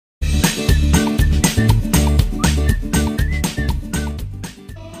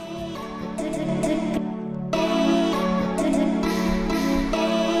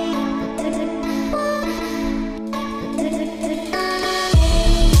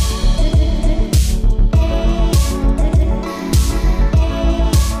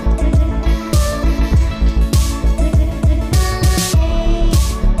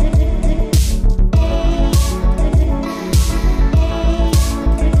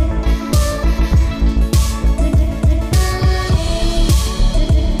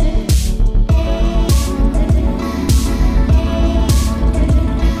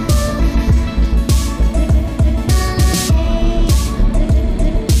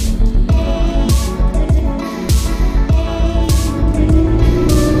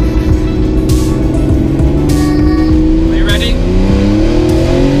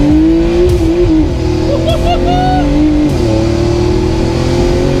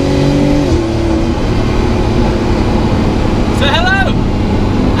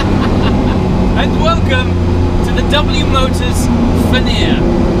W Motors Veneer.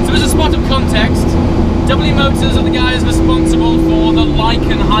 So as a spot of context, W Motors are the guys responsible for the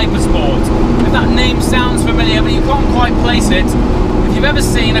Lykan Hypersport. If that name sounds familiar, but you can't quite place it, if you've ever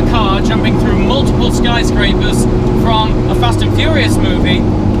seen a car jumping through multiple skyscrapers from a Fast and Furious movie,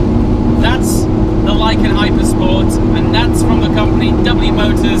 that's the Lykan Hypersport, and that's from the company W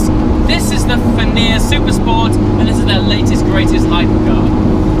Motors. This is the Veneer Supersport, and this is their latest, greatest hypercar.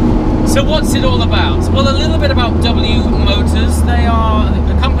 So what's it all about? Well, a little bit about W Motors. They are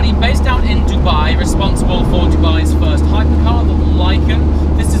a company based out in Dubai, responsible for Dubai's first hypercar, the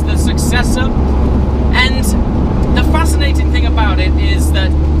Lykan. This is the Successor, and the fascinating thing about it is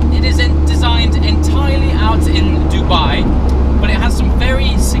that it is designed entirely out in Dubai, but it has some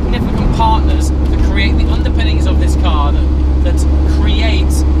very significant partners that create the underpinnings of this car that create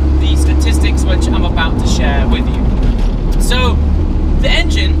the statistics which I'm about to share with you. So the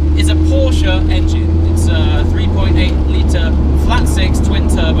engine is a Porsche engine. It's a 3.8 litre flat 6 twin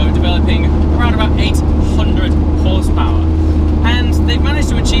turbo developing around about 800 horsepower. And they've managed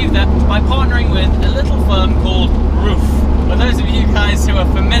to achieve that by partnering with a little firm called Roof. For those of you guys who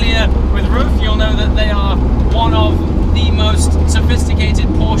are familiar with Roof, you'll know that they are one of the most sophisticated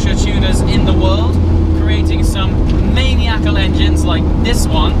Porsche tuners in the world, creating some maniacal engines like this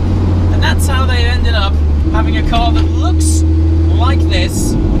one. And that's how they ended up having a car that looks like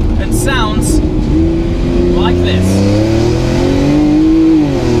this and sounds like this.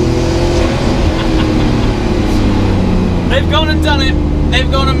 They've gone and done it. They've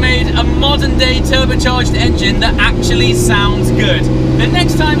gone and made a modern day turbocharged engine that actually sounds good. The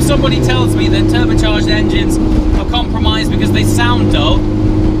next time somebody tells me that turbocharged engines are compromised because they sound dull,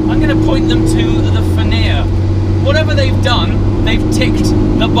 I'm going to point them to the Veneer. Whatever they've done, they've ticked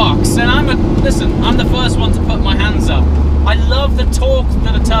the box. And I'm the first one to put my hands up. I love the torque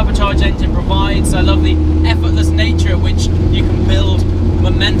that a turbocharged engine provides. I love the effortless nature at which you can build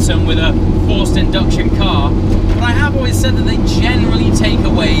momentum with a forced induction car. But I have always said that they generally take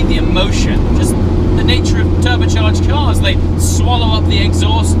away the emotion. Just the nature of turbocharged cars. They swallow up the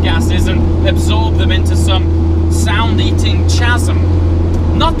exhaust gases and absorb them into some sound-eating chasm.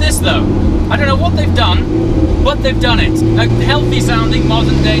 Not this though. I don't know what they've done, but they've done it. A healthy sounding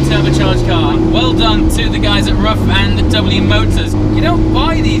modern day turbocharged car. Well done to the guys at Rough and W Motors. You don't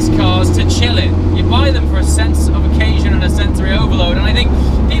buy these cars to chill in. You buy them for a sense of occasion and a sensory overload. And I think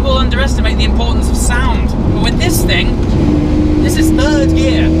people underestimate the importance of sound. But with this thing, this is third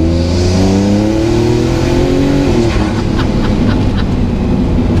gear.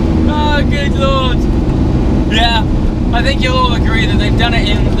 Oh, good lord. Yeah. I think you'll all agree that they've done it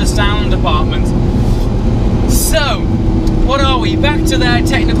in the sound department. So, what are we? Back to their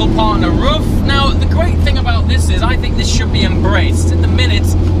technical partner, Roof. Now, the great thing about this is I think this should be embraced. At the minute,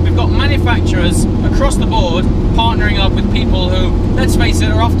 we've got manufacturers across the board partnering up with people who, let's face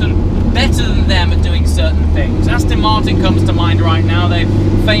it, are often better than them at doing certain things. Aston Martin comes to mind right now. They've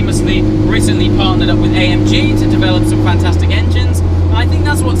famously recently partnered up with AMG to develop some fantastic engines. And I think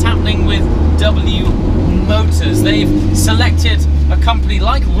that's what's happening with W Motors. They've selected a company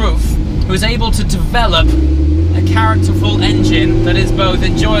like Roof who is able to develop a characterful engine that is both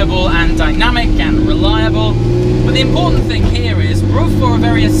enjoyable and dynamic and reliable. But the important thing here is Roof are a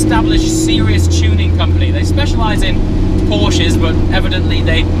very established, serious tuning company. They specialize in Porsches, but evidently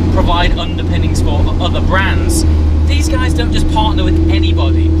they provide underpinnings for other brands. These guys don't just partner with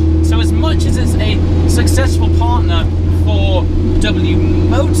anybody. So as much as it's a successful partner for W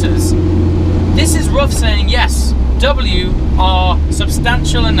Motors, this is Roof saying, yes, W are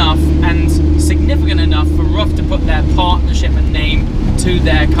substantial enough and significant enough for Roof to put their partnership and name to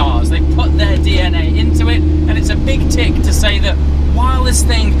their cars. They put their DNA into it, and it's a big tick to say that while this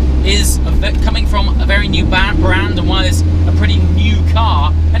thing is coming from a very new brand, and while it's a pretty new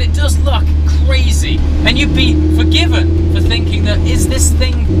car, and it does look crazy, and you'd be forgiven for thinking that, is this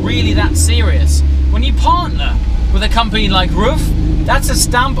thing really that serious? When you partner with a company like Roof, that's a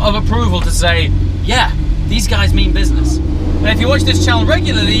stamp of approval to say, yeah, these guys mean business. And if you watch this channel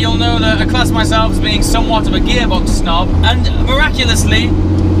regularly, you'll know that I class myself as being somewhat of a gearbox snob, and miraculously,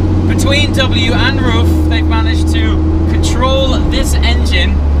 between W and Roof, they've managed to control this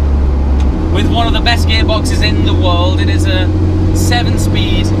engine with one of the best gearboxes in the world. It is a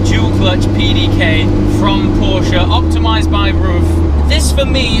 7-speed dual-clutch PDK from Porsche, optimized by Roof. This, for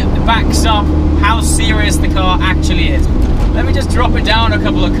me, backs up how serious the car actually is. Let me just drop it down a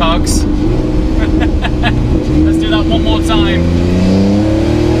couple of cogs. Let's do that one more time.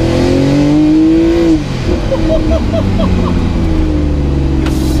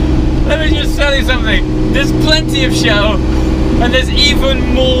 Let me just tell you something. There's plenty of show And there's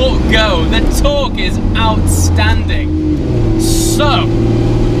even more go. The torque is outstanding. So,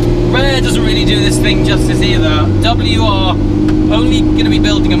 Rare doesn't really do this thing justice either. W are only going to be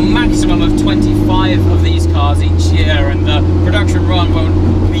building a maximum of 25 of these cars each year, and the production run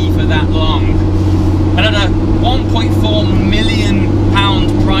won't be for that long. And at a £1.4 million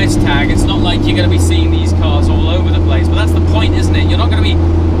price tag, it's not like you're going to be seeing these cars all over the place. But that's the point, isn't it? You're not going to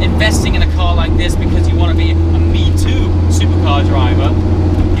be investing in a car like this because you want to be a Me Too supercar driver.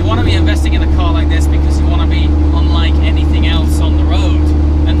 You want to be investing in a car like this because you want to be unlike anything else on the road.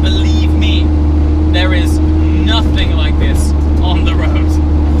 And believe me, there is nothing like this on the road.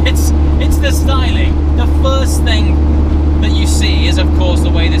 It's the styling. The first thing that you see is, of course, the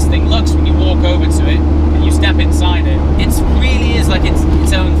way this thing looks when you walk over to it and you step inside it. It really is like its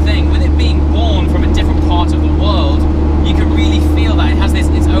own thing. With it being born from a different part of the world, you can really feel that it has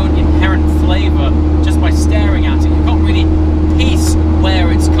its own inherent flavour just by staring at it. You can't really piece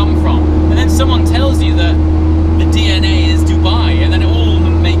where it's come from. And then someone tells you that the DNA is Dubai, and then it all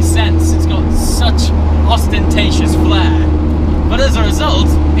makes sense. It's got such ostentatious flair. But as a result,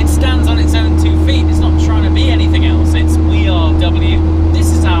 it stands on its own 2 feet. It's not trying to be anything else. It's we are W.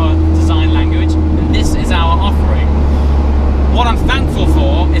 This is our design language, and this is our offering. What I'm thankful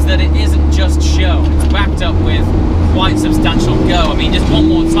for is that it isn't just show. It's backed up with quite substantial go. I mean, just one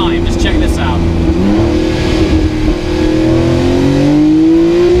more time, just check this out.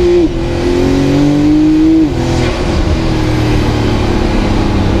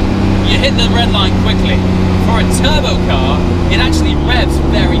 You hit the red line quickly. For a turbo car, it actually revs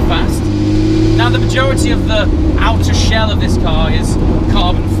very fast. Now, the majority of the outer shell of this car is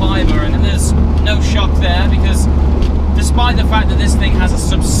carbon fiber, and there's no shock there because despite the fact that this thing has a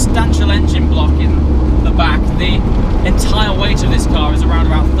substantial engine block in the back, the entire weight of this car is around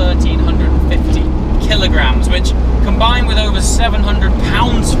about 1,350 kilograms, which combined with over 700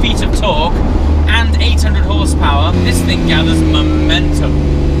 pounds-feet of torque and 800 horsepower, this thing gathers momentum.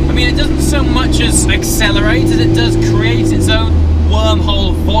 I mean, it doesn't so much as accelerate as it does create its own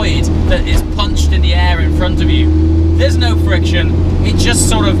wormhole void that is punched in the air in front of you. There's no friction, it just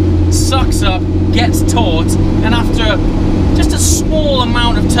sort of sucks up, gets taut, and after just a small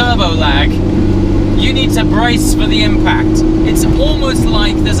amount of turbo lag, you need to brace for the impact. It's almost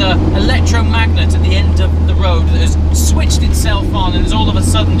like there's an electromagnet at the end of the road that has switched itself on and is all of a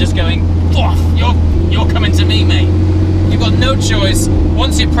sudden just going, you're coming to me, mate. You've got no choice.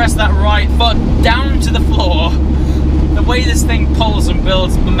 Once you press that right foot down to the floor, the way this thing pulls and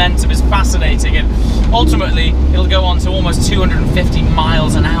builds momentum is fascinating, and ultimately it'll go on to almost 250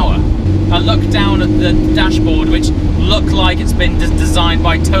 miles an hour. I look down at the dashboard, which looked like it's been designed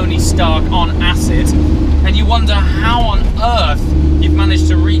by Tony Stark on acid, and you wonder how on earth you've managed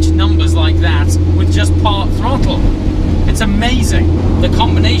to reach numbers like that with just part throttle. It's amazing. The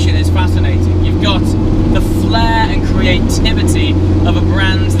combination is fascinating. You've got the flair and creativity of a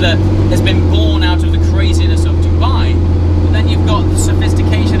brand that has been born out of the craziness of Dubai, but then you've got the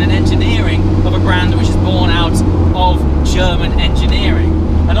sophistication and engineering of a brand which is born out of German engineering.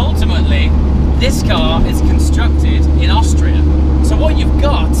 And ultimately, this car is constructed in Austria. So what you've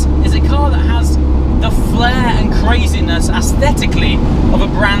got is a car that has the flair and craziness aesthetically of a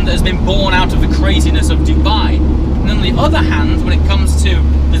brand that has been born out of the craziness of Dubai. And on the other hand, when it comes to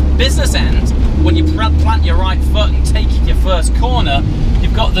the business end, when you plant your right foot and take your first corner,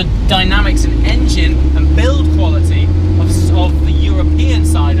 you've got the dynamics and engine and build quality of the European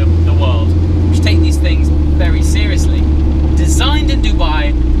side of the world, which take these things very seriously. Designed in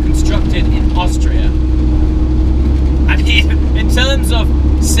Dubai, constructed in Austria. And in terms of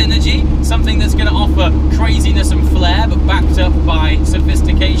synergy, something that's going to offer craziness and flair, but backed up by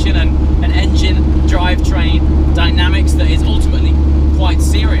sophistication and an engine drivetrain dynamics that is ultimately quite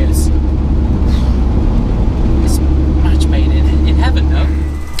serious. It's a match made in heaven, no?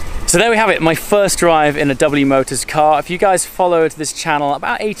 So there we have it, my first drive in a W Motors car. If you guys followed this channel,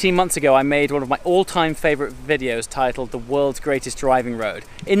 about 18 months ago I made one of my all-time favourite videos titled The World's Greatest Driving Road.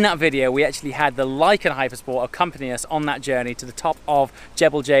 In that video we actually had the Lykan Hypersport accompany us on that journey to the top of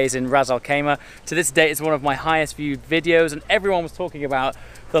Jebel Jays in Ras Al Khaimah. To this date it's one of my highest viewed videos, and everyone was talking about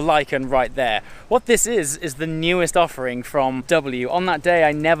the Lykan right there. What this is the newest offering from W. On that day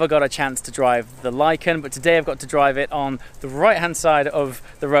I never got a chance to drive the Lykan, but today I've got to drive it on the right hand side of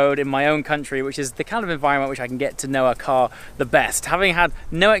the road in my own country, which is the kind of environment which I can get to know a car the best. Having had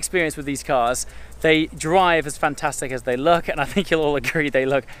no experience with these cars, they drive as fantastic as they look, and I think you'll all agree they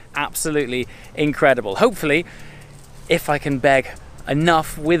look absolutely incredible. Hopefully, if I can beg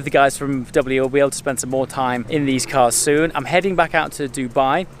enough with the guys from W. We'll be able to spend some more time in these cars soon. I'm heading back out to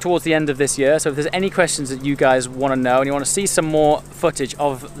Dubai towards the end of this year, so if there's any questions that you guys want to know and you want to see some more footage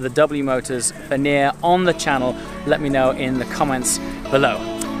of the W Motors Veneer on the channel, let me know in the comments below.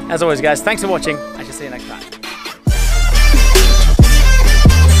 As always guys, thanks for watching. I shall see you next time.